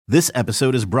This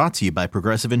episode is brought to you by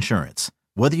Progressive Insurance.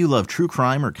 Whether you love true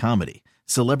crime or comedy,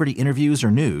 celebrity interviews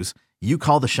or news, you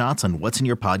call the shots on what's in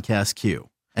your podcast queue.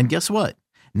 And guess what?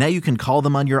 Now you can call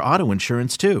them on your auto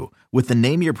insurance too with the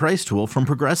Name Your Price tool from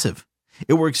Progressive.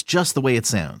 It works just the way it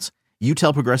sounds. You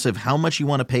tell Progressive how much you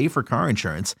want to pay for car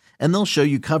insurance, and they'll show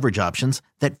you coverage options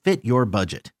that fit your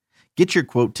budget. Get your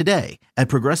quote today at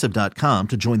Progressive.com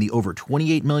to join the over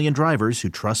 28 million drivers who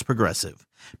trust Progressive.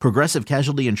 Progressive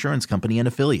Casualty Insurance Company and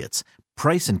Affiliates.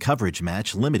 Price and coverage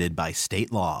match limited by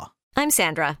state law. I'm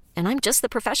Sandra, and I'm just the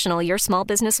professional your small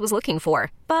business was looking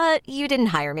for. But you didn't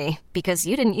hire me because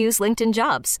you didn't use LinkedIn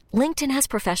Jobs. LinkedIn has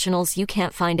professionals you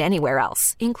can't find anywhere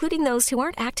else, including those who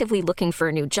aren't actively looking for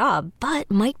a new job, but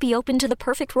might be open to the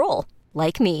perfect role,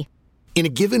 like me. In a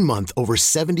given month, over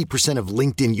 70% of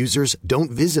LinkedIn users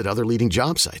don't visit other leading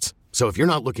job sites. So if you're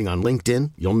not looking on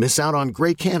LinkedIn, you'll miss out on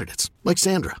great candidates like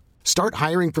Sandra. Start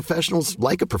hiring professionals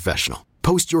like a professional.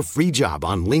 Post your free job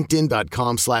on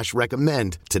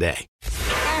linkedin.com/recommend today.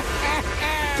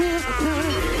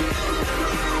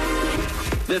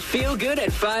 The Feel Good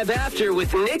at 5 After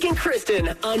with Nick and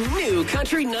Kristen on New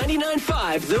Country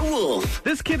 99.5 The Wolf.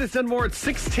 This kid has done more at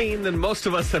 16 than most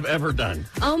of us have ever done.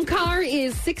 Omkar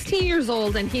is 16 years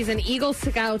old, and he's an Eagle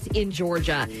Scout in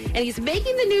Georgia. And he's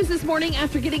making the news this morning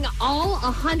after getting all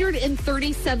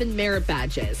 137 merit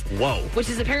badges. Whoa. Which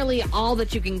is apparently all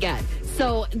that you can get.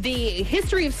 So the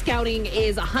history of scouting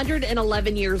is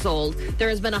 111 years old. There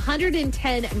has been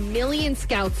 110 million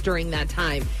scouts during that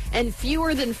time, and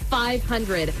fewer than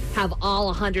 500 have all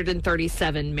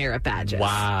 137 merit badges.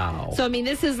 Wow. So, I mean,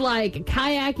 this is like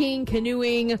kayaking,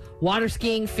 canoeing, water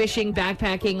skiing, fishing,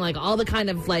 backpacking, like all the kind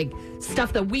of like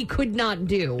stuff that we could not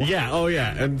do. Yeah, oh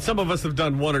yeah. And some of us have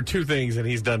done one or two things, and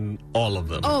he's done all of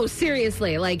them. Oh,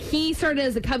 seriously. Like, he started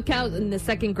as a Cub Scout in the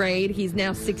second grade. He's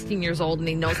now 16 years old, and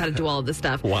he knows how to do all of this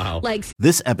stuff. Wow. Like,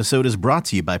 This episode is brought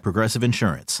to you by Progressive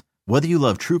Insurance. Whether you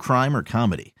love true crime or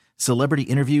comedy, celebrity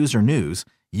interviews or news,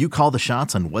 you call the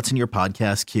shots on what's in your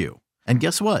podcast queue. And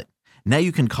guess what? Now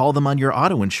you can call them on your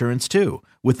auto insurance too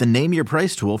with the Name Your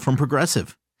Price tool from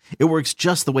Progressive. It works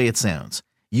just the way it sounds.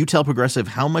 You tell Progressive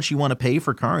how much you want to pay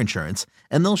for car insurance,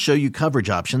 and they'll show you coverage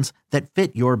options that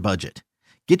fit your budget.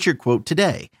 Get your quote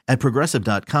today at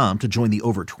Progressive.com to join the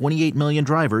over 28 million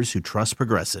drivers who trust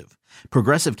Progressive.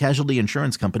 Progressive Casualty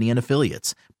Insurance Company and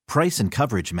Affiliates. Price and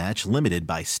coverage match limited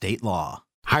by state law.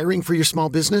 Hiring for your small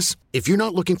business? If you're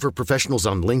not looking for professionals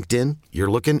on LinkedIn,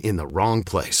 you're looking in the wrong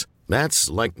place. That's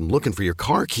like looking for your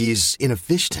car keys in a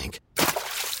fish tank.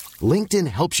 LinkedIn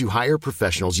helps you hire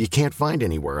professionals you can't find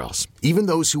anywhere else, even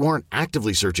those who aren't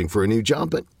actively searching for a new job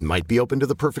but might be open to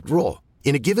the perfect role.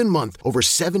 In a given month, over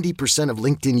 70% of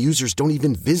LinkedIn users don't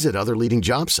even visit other leading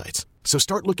job sites. So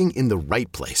start looking in the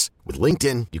right place. With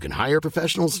LinkedIn, you can hire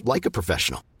professionals like a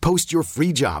professional. Post your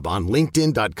free job on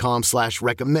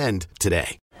linkedin.com/recommend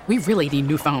today. We really need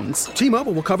new phones.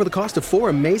 T-Mobile will cover the cost of 4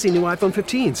 amazing new iPhone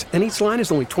 15s, and each line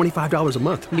is only $25 a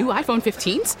month. New iPhone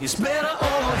 15s? It's better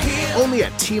over here. Only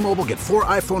at T-Mobile, get 4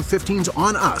 iPhone 15s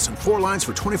on us and 4 lines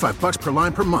for $25 per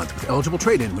line per month with eligible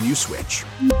trade-in when you switch.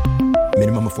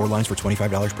 Minimum of 4 lines for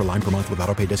 $25 per line per month with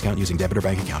autopay discount using debit or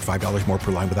bank account. $5 more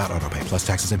per line without autopay, plus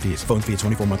taxes and fees. Phone fee at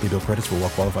 24 monthly bill credits for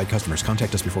well-qualified customers.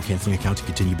 Contact us before canceling account to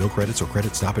continue bill credits or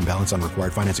credit stop and balance on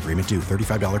required finance agreement due.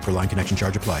 $35 per line connection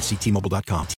charge applies. See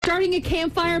T-Mobile.com. starting a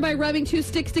campfire by rubbing 2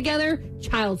 sticks together,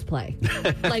 child's play.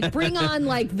 Like, bring on,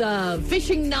 like, the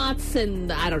fishing knots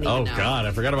and I don't even know. Oh, God,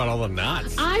 I forgot about all the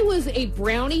knots. I was a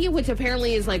brownie, which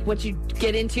apparently is, like, what you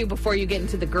get into before you get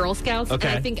into the Girl Scouts. Okay.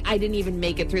 And I think I didn't even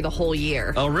make it through the whole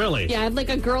year. Oh, really? Yeah, I have, like,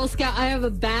 a Girl Scout. I have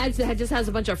a badge that just has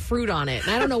a bunch of fruit on it.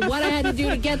 And I don't know what I had to do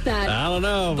to get that. I don't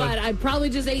know. But I probably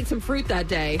just ate some fruit that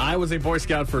day. I was a Boy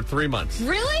Scout for 3 months.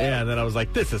 Really? Yeah, and then I was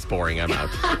like, this is boring. I'm out.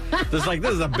 This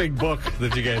is a big book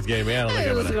that you guys gave me. I don't think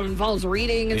I'm It going to. involves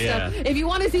reading and stuff. If you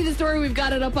want to see the story, we've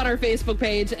got it up on our Facebook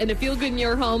page. And to feel good in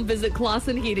your home, visit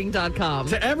ClausenHeating.com.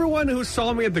 To everyone who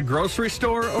saw me at the grocery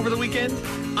store over the weekend,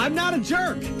 I'm not a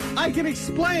jerk. I can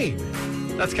explain.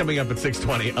 That's coming up at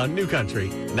 6:20 on New Country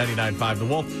 99.5 The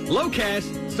Wolf. Low Cash,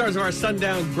 stars of our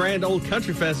Sundown Grand Old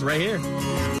Country Fest right here.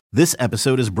 This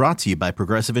episode is brought to you by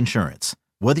Progressive Insurance.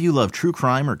 Whether you love true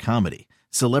crime or comedy,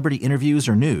 celebrity interviews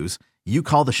or news, you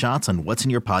call the shots on what's in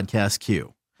your podcast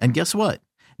queue. And guess what?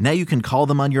 Now you can call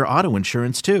them on your auto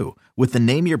insurance too with the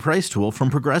Name Your Price tool from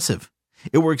Progressive.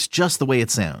 It works just the way it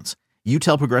sounds. You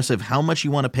tell Progressive how much you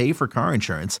want to pay for car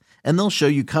insurance, and they'll show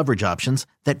you coverage options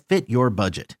that fit your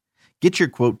budget. Get your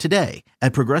quote today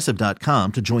at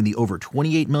Progressive.com to join the over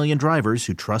 28 million drivers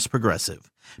who trust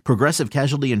Progressive. Progressive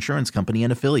Casualty Insurance Company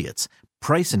and Affiliates.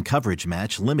 Price and coverage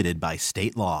match limited by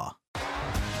state law.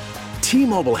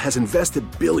 T-Mobile has invested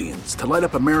billions to light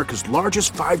up America's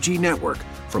largest 5G network,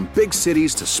 from big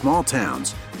cities to small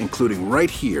towns, including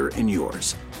right here in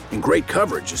yours. And great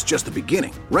coverage is just the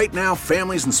beginning. Right now,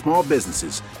 families and small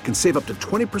businesses can save up to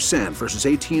 20% versus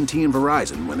AT&T and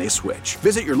Verizon when they switch.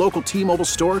 Visit your local T-Mobile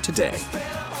store today.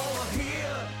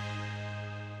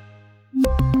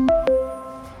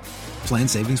 Plan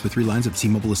savings with 3 lines of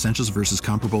T-Mobile Essentials versus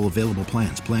comparable available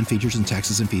plans. Plan features and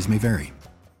taxes and fees may vary.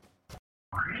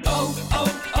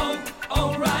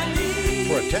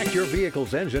 Protect your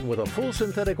vehicle's engine with a full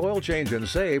synthetic oil change and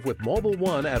save with Mobil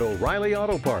 1 at O'Reilly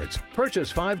Auto Parts. Purchase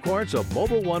 5 quarts of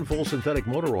Mobil 1 full synthetic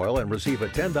motor oil and receive a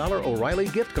 $10 O'Reilly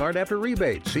gift card after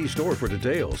rebate. See store for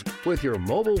details. With your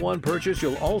Mobil 1 purchase,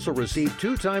 you'll also receive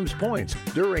 2 times points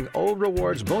during O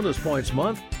Rewards Bonus Points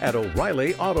Month at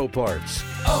O'Reilly Auto Parts.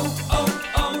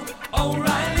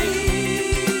 O'Reilly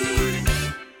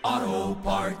Auto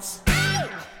Parts.